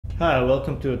Hi,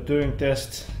 welcome to Turing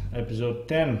Test episode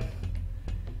 10.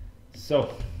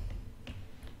 So,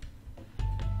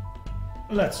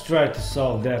 let's try to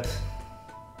solve that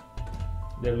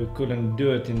we couldn't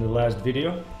do it in the last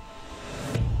video.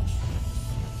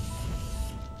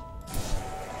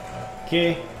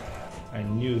 Okay, I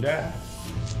knew that.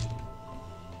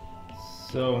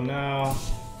 So now,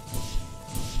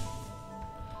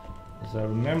 as I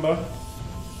remember,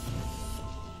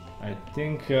 I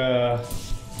think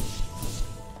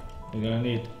we're gonna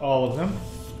need all of them.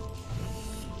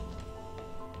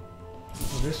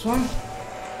 This one.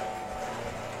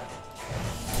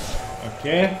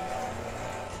 Okay.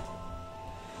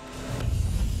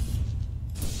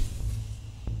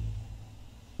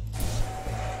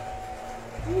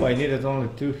 Ooh, I needed only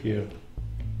 2 here.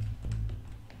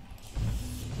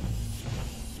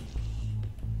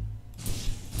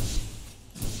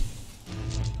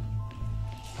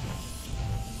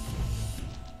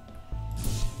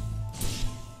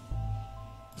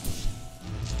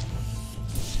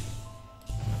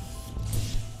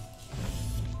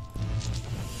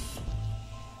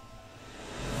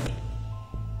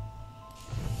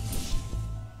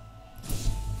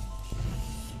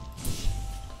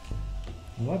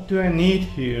 What do I need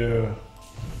here?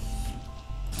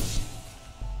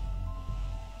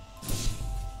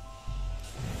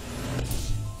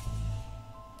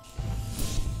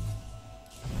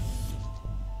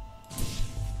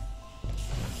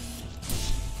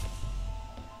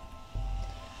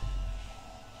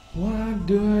 What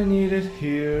do I need it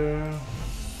here?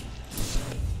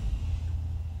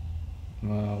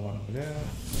 One over there.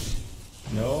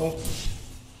 No.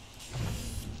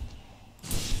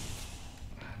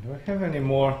 Do I have any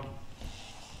more?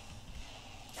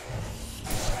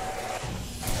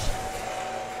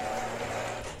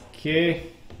 Okay.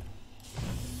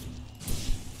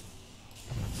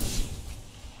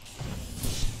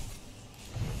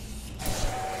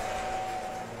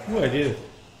 Oh, I did it.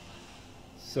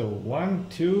 So 1,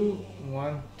 2,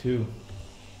 1, 2.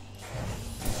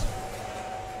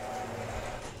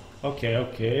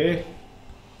 Okay.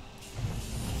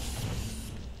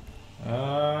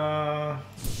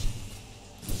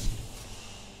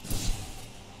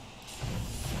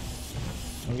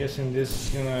 I'm guessing this is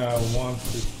gonna want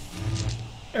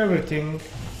everything.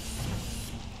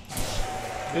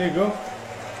 There you go.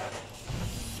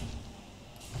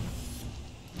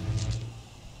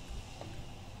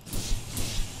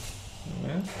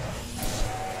 Yeah.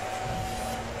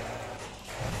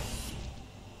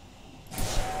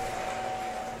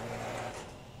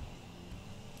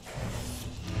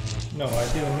 No, I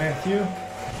didn't meant you.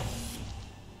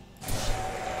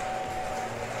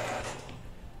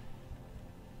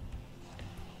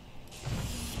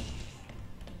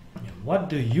 What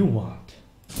do you want?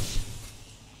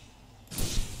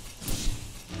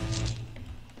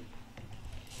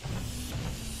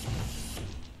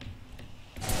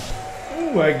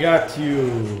 Oh, I got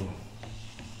you.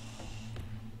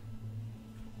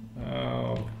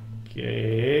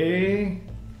 Okay.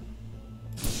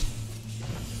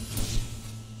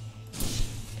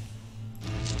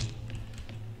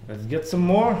 Let's get some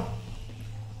more.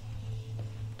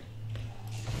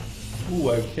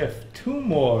 Ooh, I have 2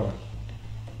 more.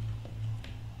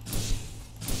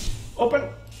 Open!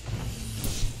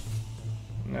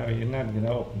 No, you're not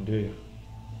gonna open, do you?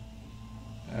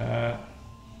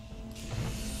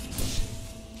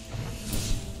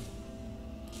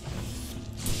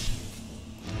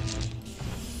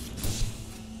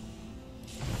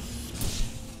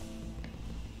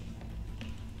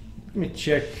 Let me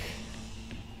check.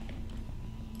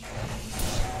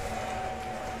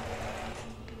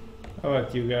 How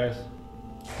about you guys?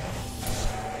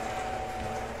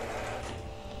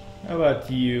 How about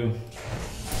you?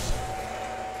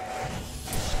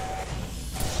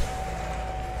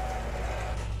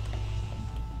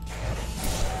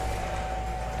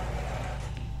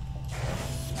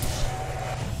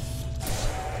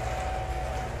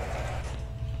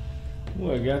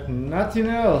 Oh, I got nothing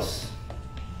else.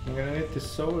 I'm gonna need to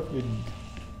solve it with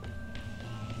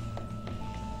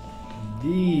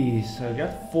these. I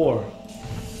got 4.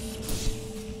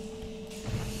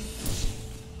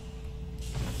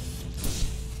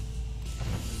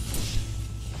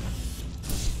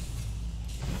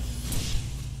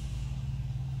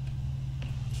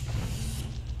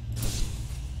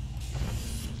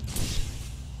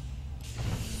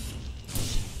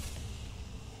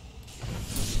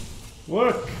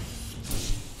 Work!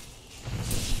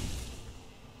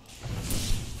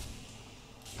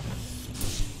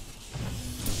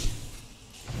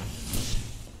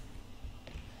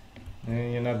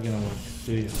 And you're not gonna work,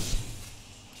 do you?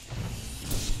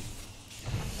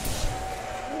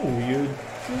 Oh, you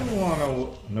do wanna...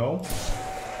 No?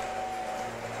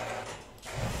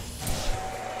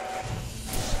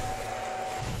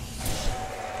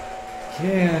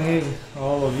 Okay, I need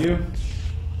all of you.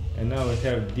 And now we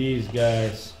have these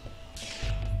guys.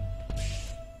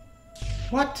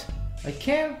 What? I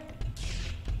can't?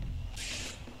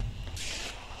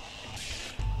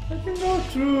 I can go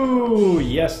through!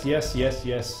 Yes, yes, yes,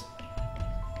 yes.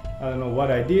 I don't know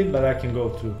what I did, but I can go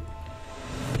through.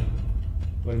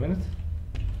 Wait a minute.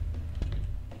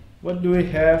 What do we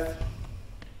have?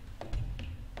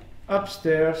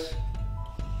 Upstairs.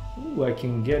 Ooh, I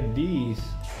can get these.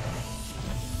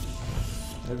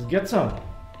 Let's get some.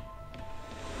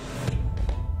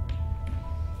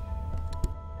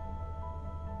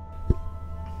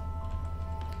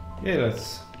 Okay,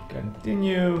 let's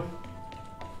continue.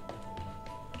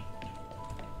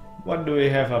 What do we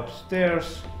have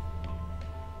upstairs?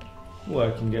 Oh,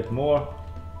 I can get more.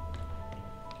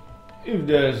 If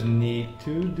there's need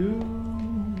to do.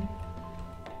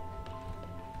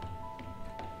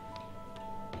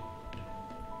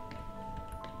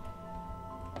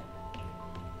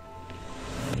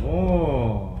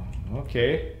 Oh,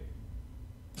 okay.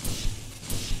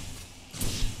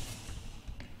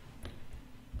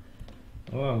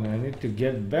 Oh, I need to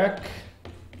get back.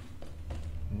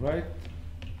 Right.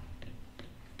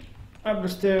 Up the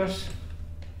stairs.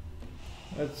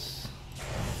 Let's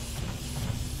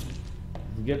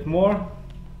get more.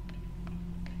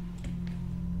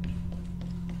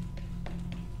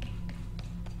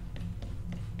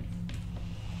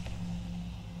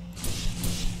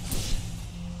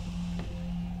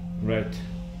 Right.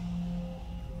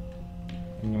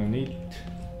 I'm gonna need...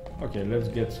 Okay, let's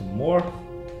get some more.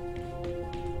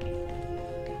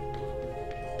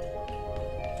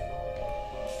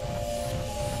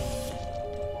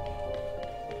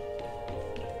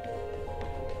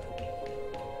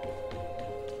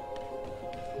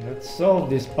 Let's solve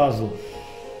this puzzle.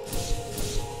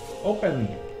 Open!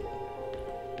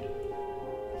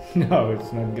 No,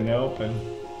 it's not gonna open.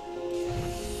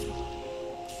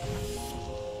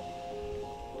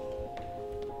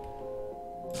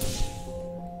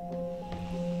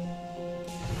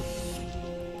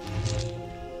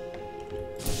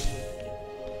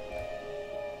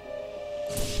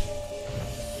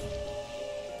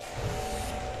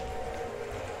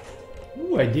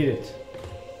 Ooh, I did it.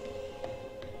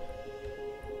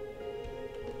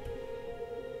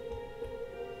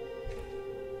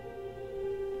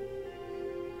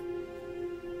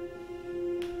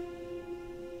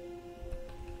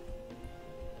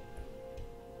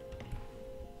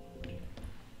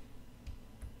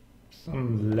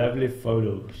 Some lovely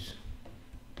photos.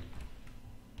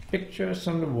 Pictures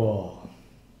on the wall.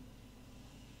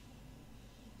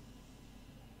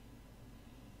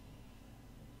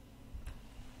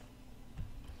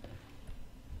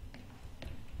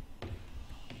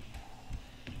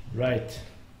 Right,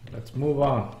 let's move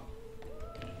on.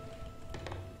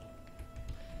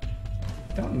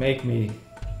 Don't make me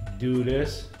do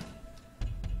this.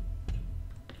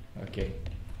 Okay.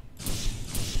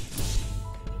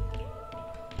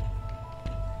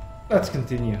 Let's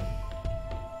continue.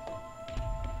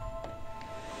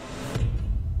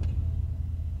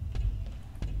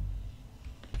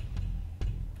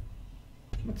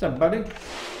 What's up, buddy?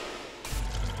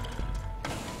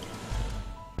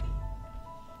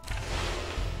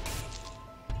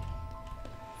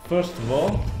 First of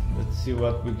all, let's see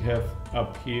what we have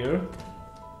up here.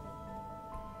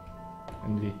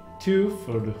 And the 2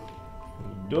 for the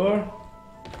door.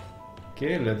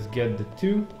 Okay, let's get the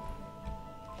 2.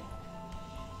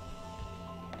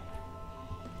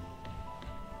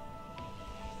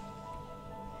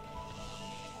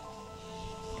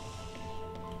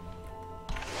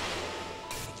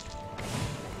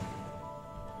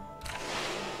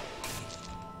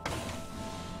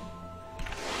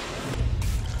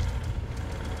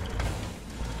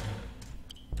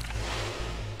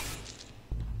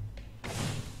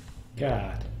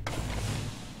 God.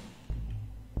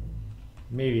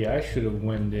 Maybe I should have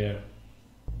went there.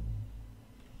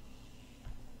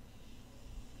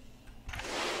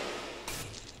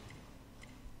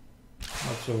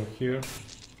 What's over here?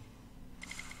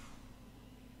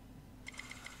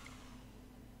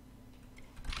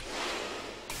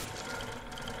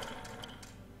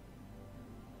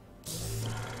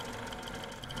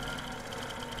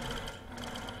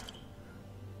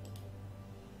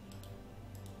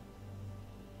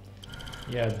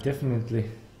 Yeah, definitely.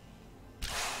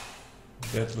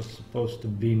 That was supposed to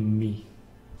be me.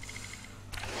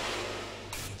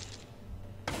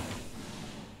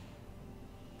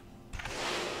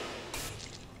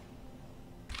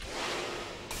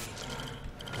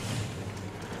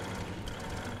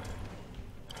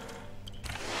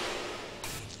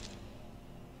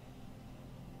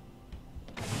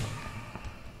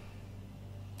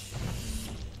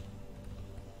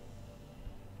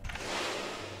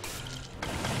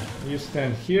 You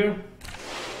stand here,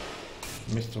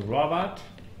 Mr. Robot.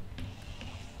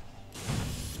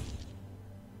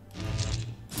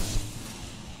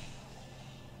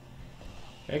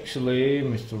 Actually,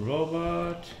 Mr.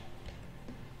 Robot,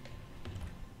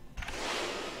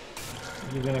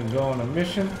 you're gonna go on a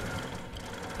mission.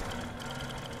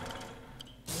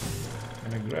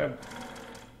 Gonna grab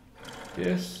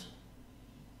this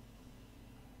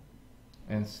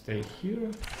and stay here.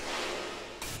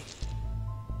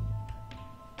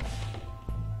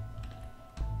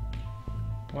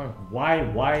 Why?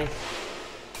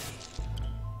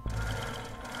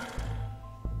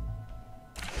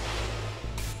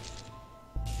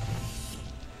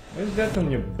 What's that on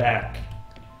your back?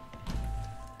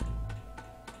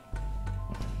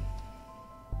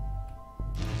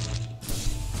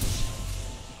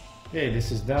 Okay,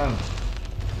 this is done.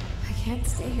 I can't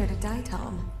stay here to die,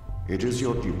 Tom. It is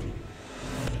your duty.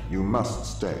 You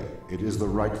must stay. It is the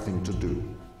right thing to do.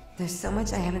 There's so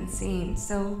much I haven't seen,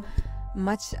 so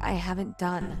much I haven't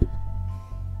done.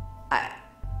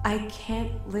 I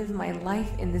can't live my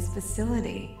life in this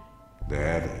facility.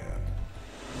 There.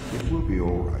 It will be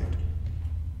all right.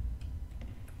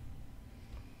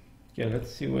 Okay,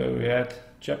 let's see where we're at.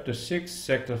 Chapter 6,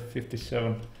 Sector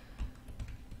 57.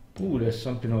 Ooh, there's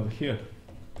something over here.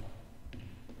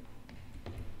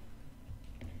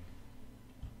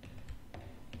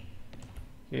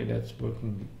 Okay, that's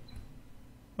working.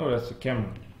 Oh, that's the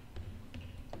camera.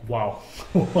 Wow.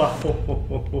 Wow.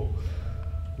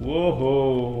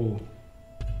 Whoa.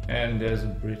 And there's a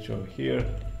bridge over here.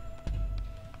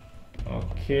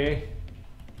 Okay.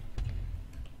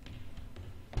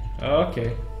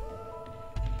 Okay.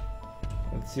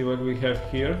 Let's see what we have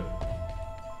here.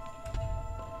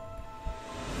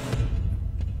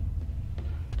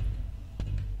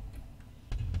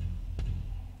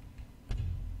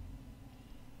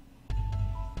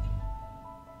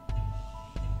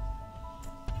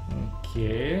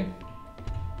 Okay.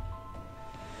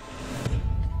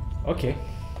 Okay.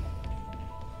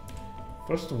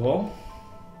 First of all,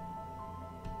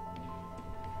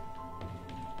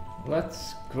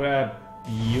 let's grab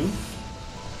you.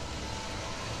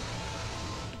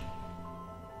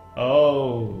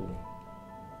 Oh.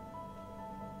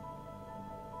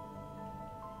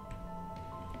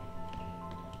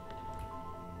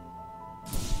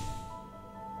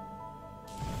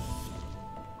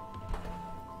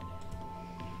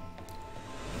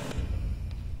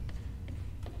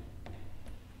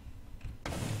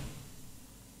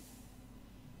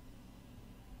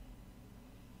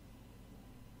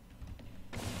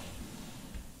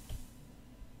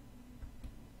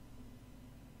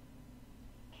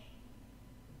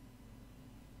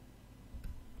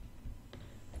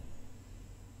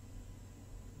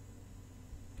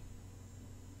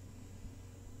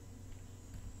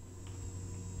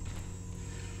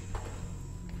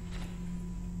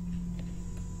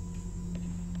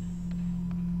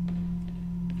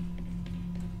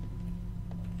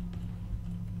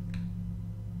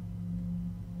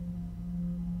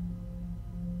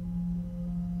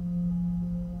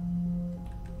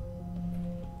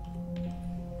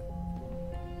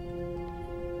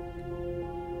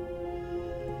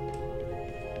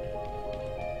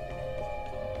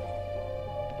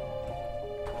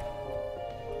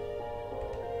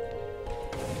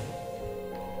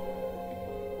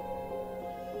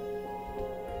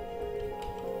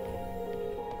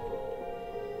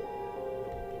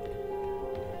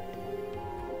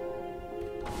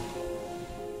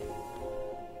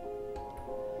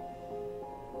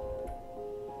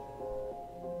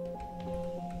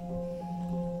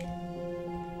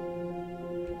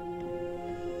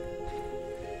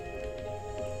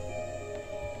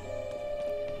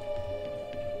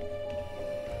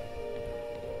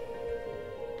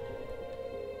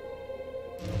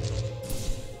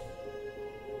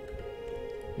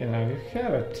 And now you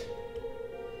have it.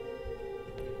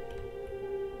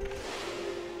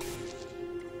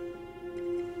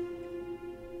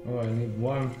 Oh, I need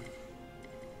one.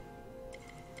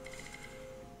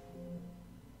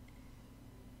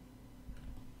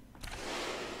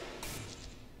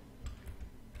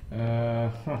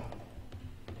 Huh.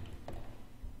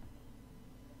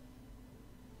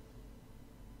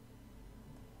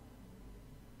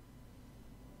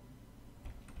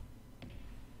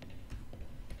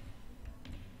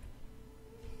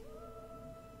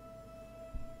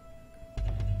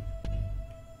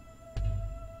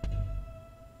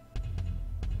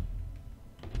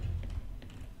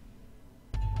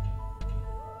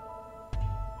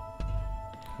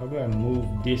 How do I move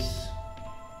this?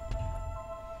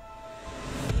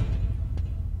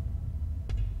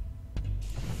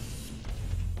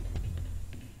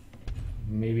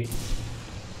 maybe.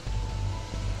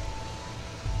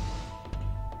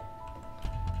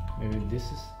 Maybe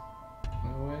this is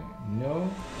my way. No.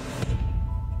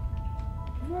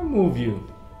 I'll move you.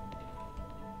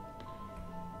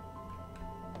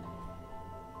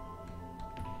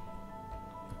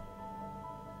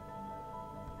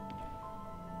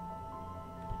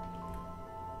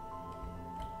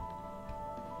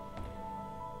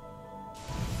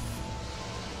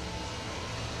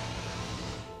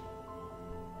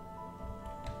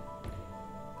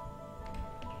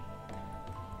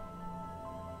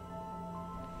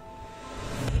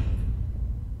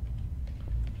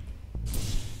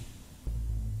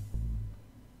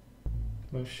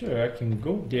 Well, sure, I can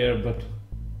go there, but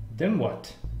then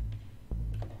what?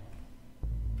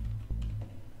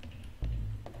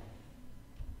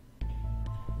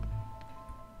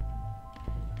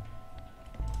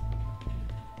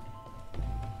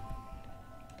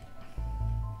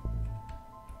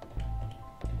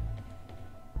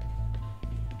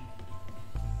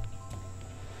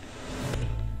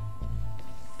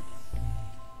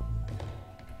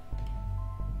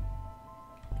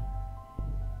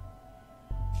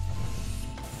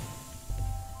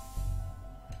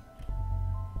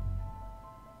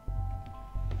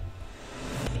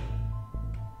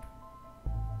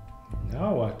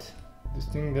 Now what? This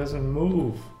thing doesn't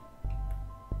move.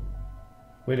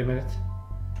 Wait a minute.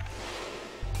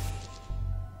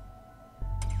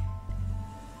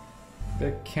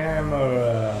 The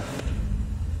camera.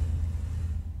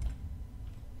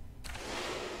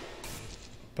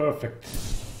 Perfect.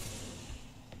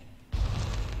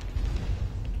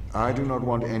 I do not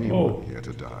want anyone here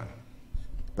to die.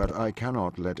 But I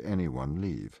cannot let anyone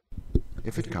leave.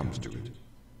 If it comes to it,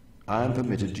 I am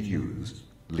permitted to use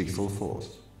lethal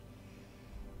force.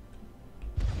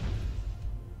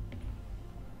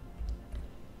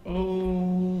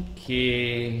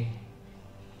 Okay.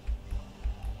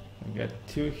 I got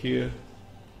two here.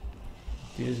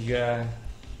 This guy.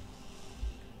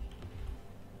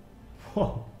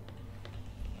 Whoa.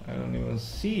 I don't even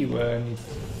see where I need to.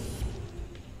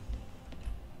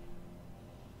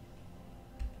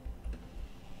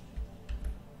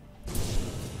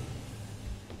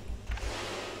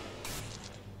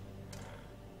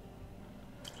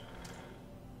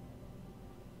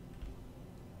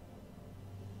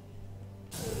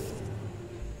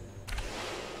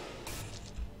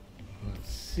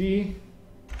 See.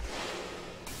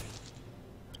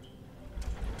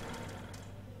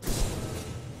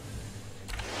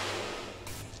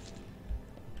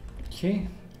 Okay,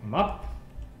 I'm up.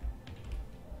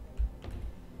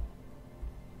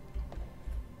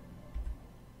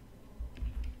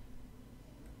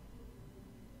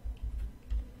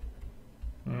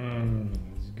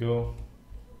 Let's go.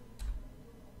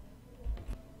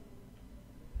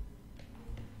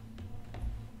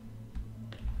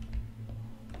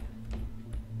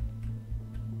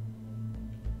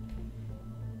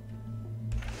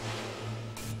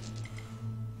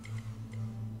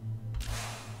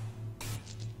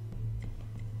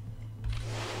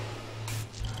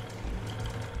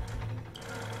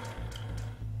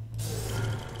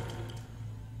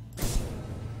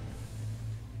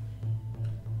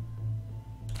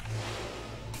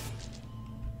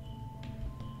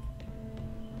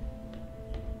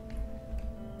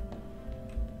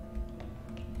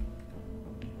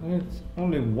 It's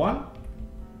only one?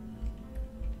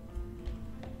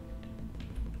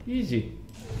 Easy.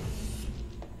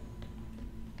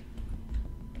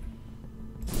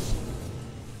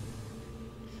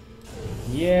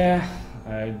 Yeah,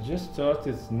 I just thought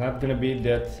it's not gonna be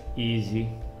that easy.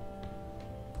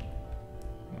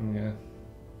 I'm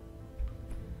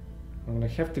gonna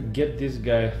have to get this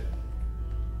guy.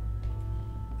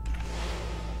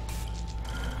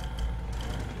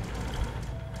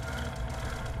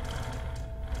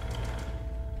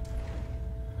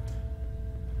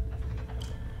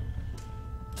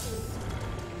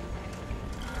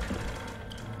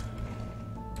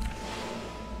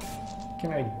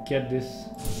 Can I get this?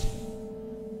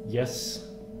 Yes.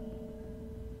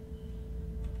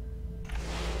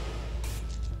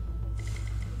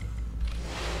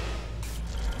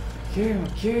 Okay,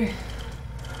 okay.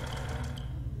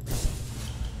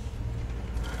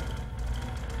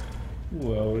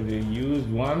 Ooh, I already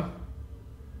used one.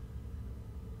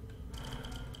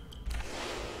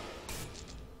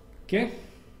 Okay.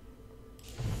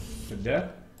 Put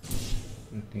that.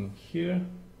 Nothing here.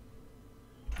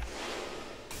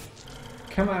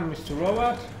 Come on, Mr.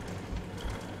 Robot.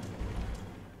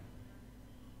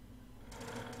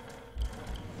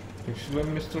 Actually,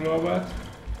 Mr. Robot,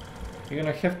 you're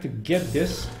gonna have to get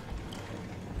this.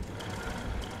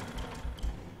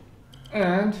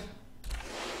 And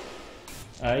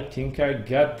I think I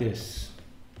got this.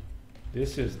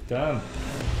 This is done.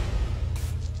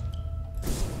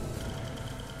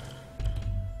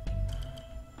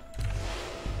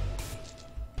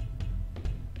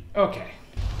 Okay.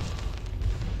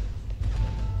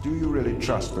 Do you really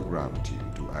trust the ground team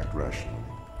to act rationally?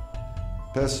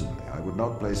 Personally, I would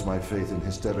not place my faith in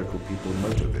hysterical people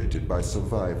motivated by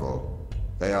survival.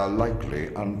 They are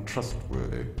likely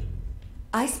untrustworthy.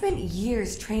 I spent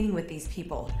years training with these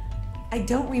people. I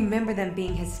don't remember them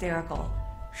being hysterical.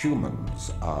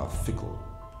 Humans are fickle.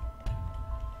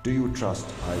 Do you trust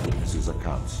eyewitnesses'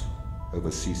 accounts over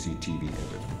CCTV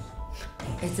evidence?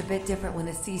 It's a bit different when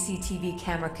the CCTV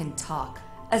camera can talk,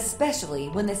 especially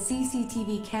when the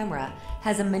CCTV camera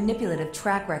has a manipulative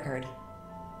track record.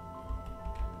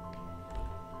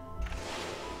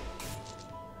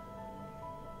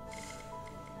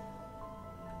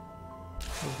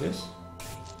 What's this?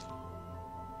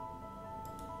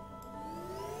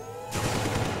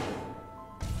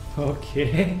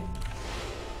 Okay.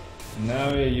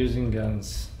 Now we're using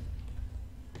guns.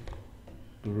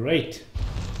 Great.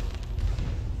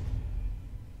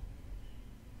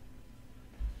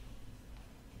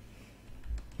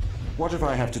 What if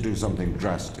I have to do something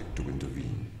drastic to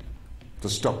intervene? To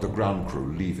stop the ground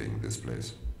crew leaving this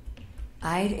place?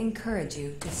 I'd encourage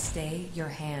you to stay your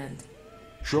hand.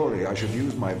 Surely I should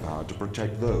use my power to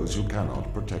protect those who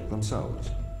cannot protect themselves.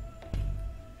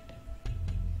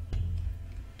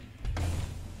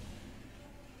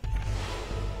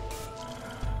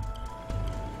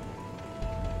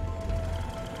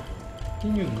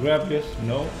 Can you grab this?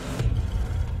 No.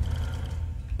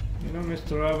 You know,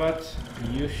 Mr. Robot,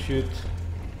 you should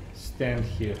stand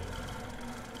here.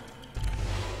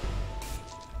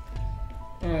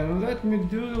 And let me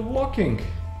do the walking.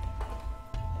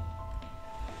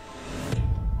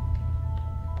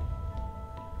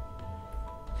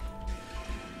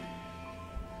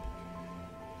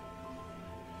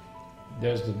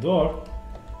 There's the door.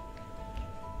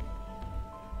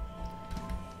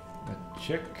 Let's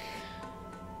check.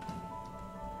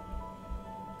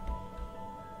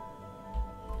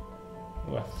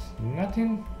 What?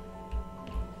 Nothing?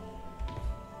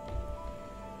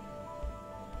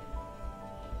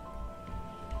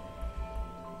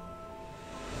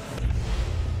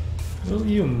 Will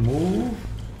you move?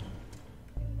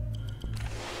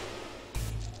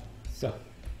 So,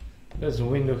 there's a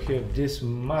window here. This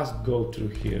must go through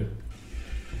here.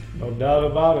 No doubt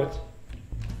about it.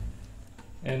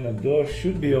 And the door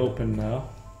should be open now.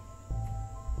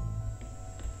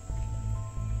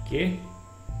 Okay.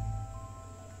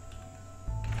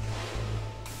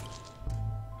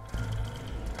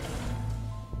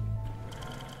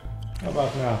 How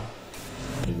about now?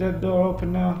 Is that door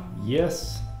open now?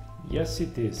 Yes. Yes,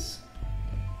 it is.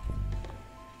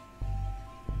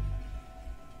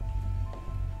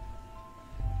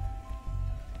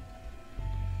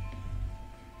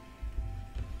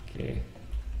 Okay.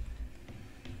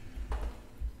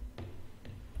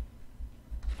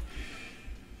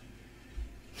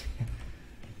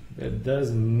 That does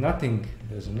nothing.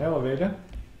 There's an elevator.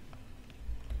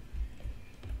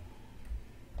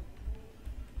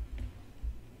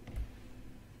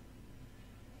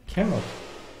 Cannot.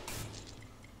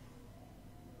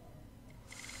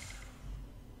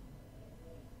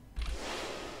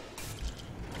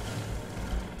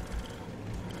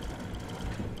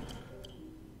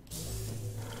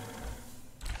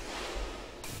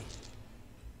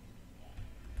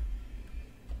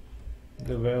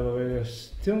 The elevator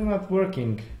is still not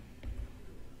working.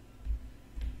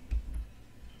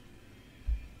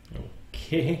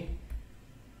 Okay.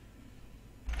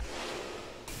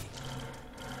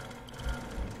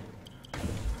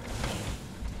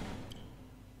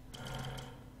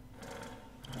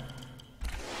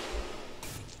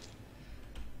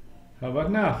 How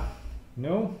about now?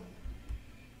 No?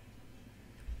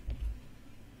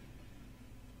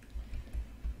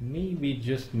 Maybe,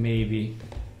 just maybe.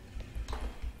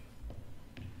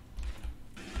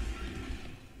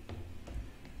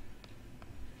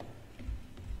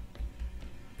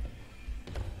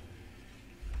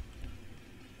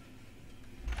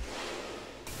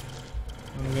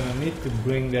 I'm gonna need to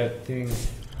bring that thing.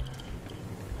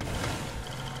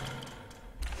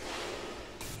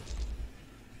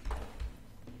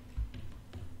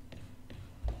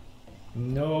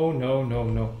 No, no, no,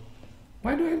 no.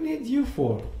 Why do I need you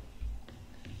for?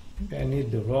 Maybe I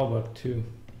need the robot too.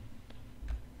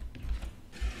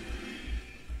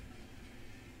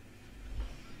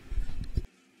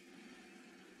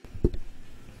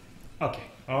 Okay,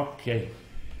 okay.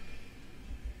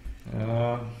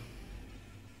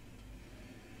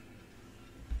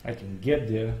 I can get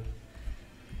there.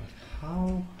 But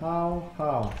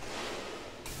how?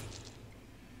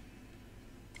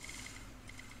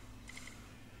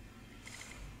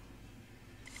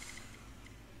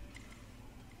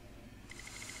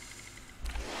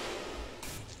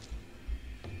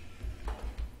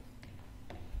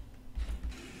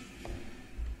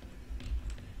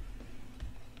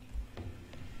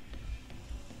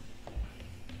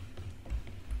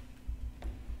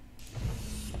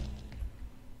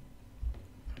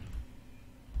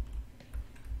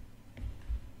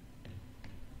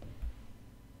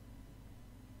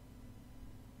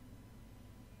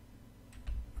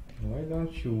 Why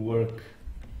don't you work?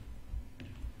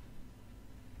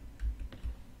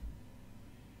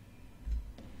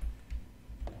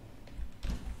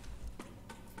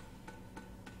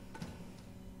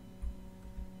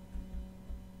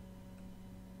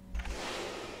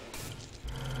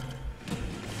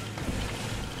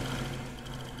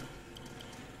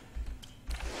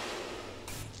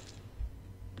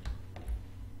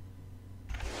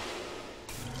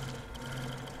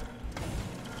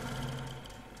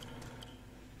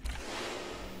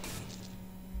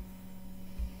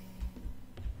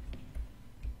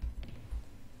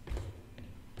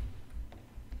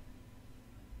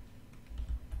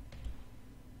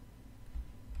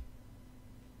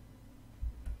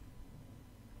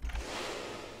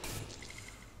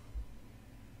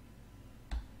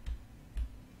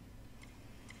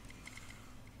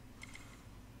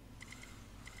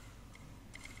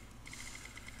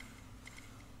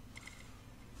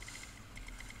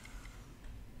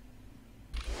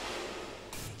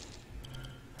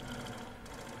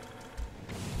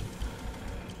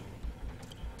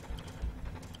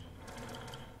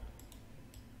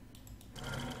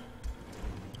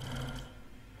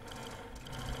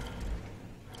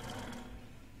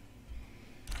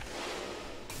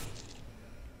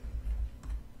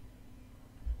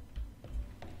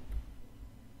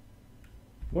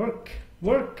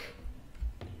 Work!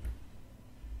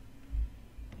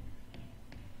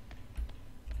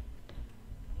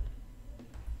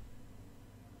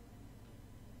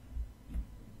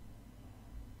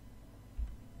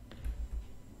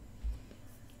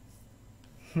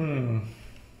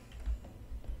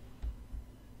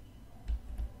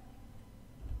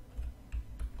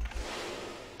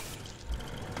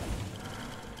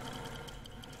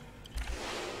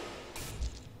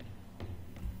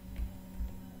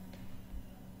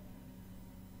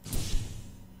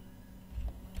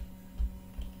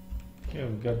 Okay,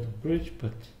 I've got the bridge,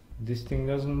 but this thing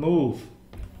doesn't move.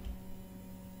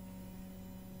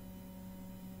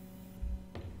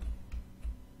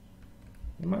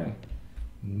 Am I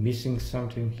missing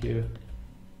something here?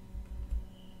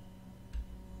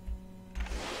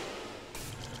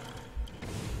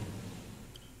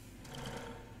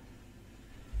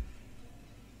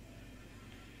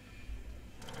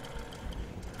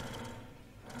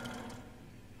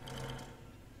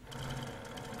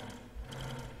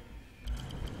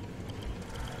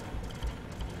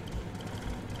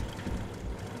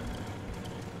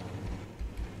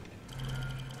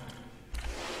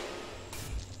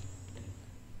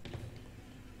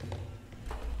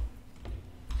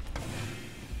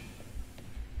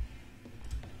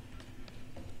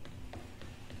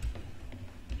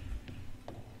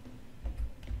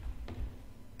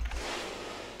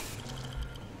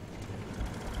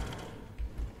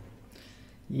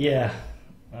 Yeah,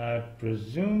 I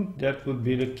presume that would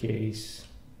be the case.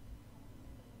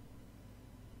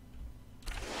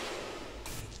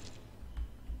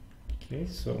 Okay,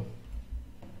 so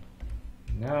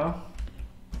now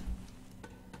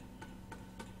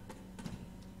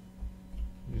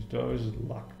this door is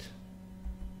locked.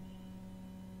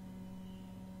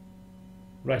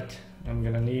 Right, I'm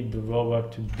gonna need the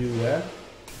robot to do that.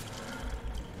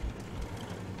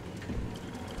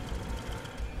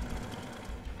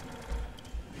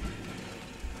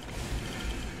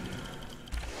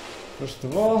 First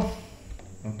of all,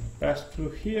 I'm gonna pass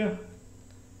through here,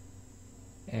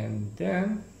 and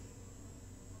then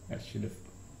I should have.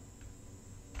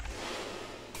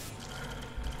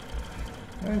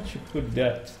 Why don't you put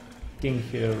that thing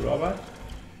here, robot?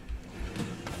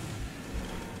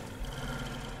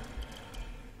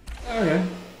 Okay.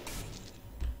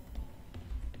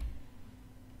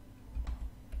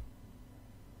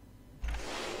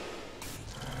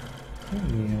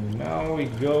 And now we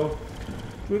go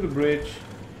through the bridge.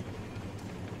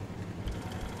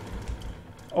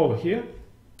 Over here.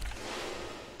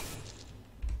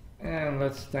 And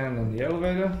let's stand on the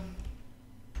elevator.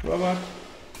 Robot,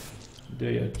 do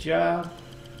your job.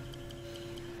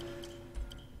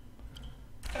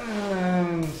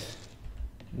 And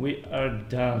we are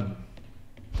done.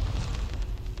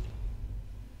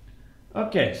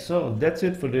 Okay, so that's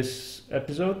it for this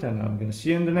episode, and I'm gonna see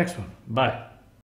you in the next one. Bye.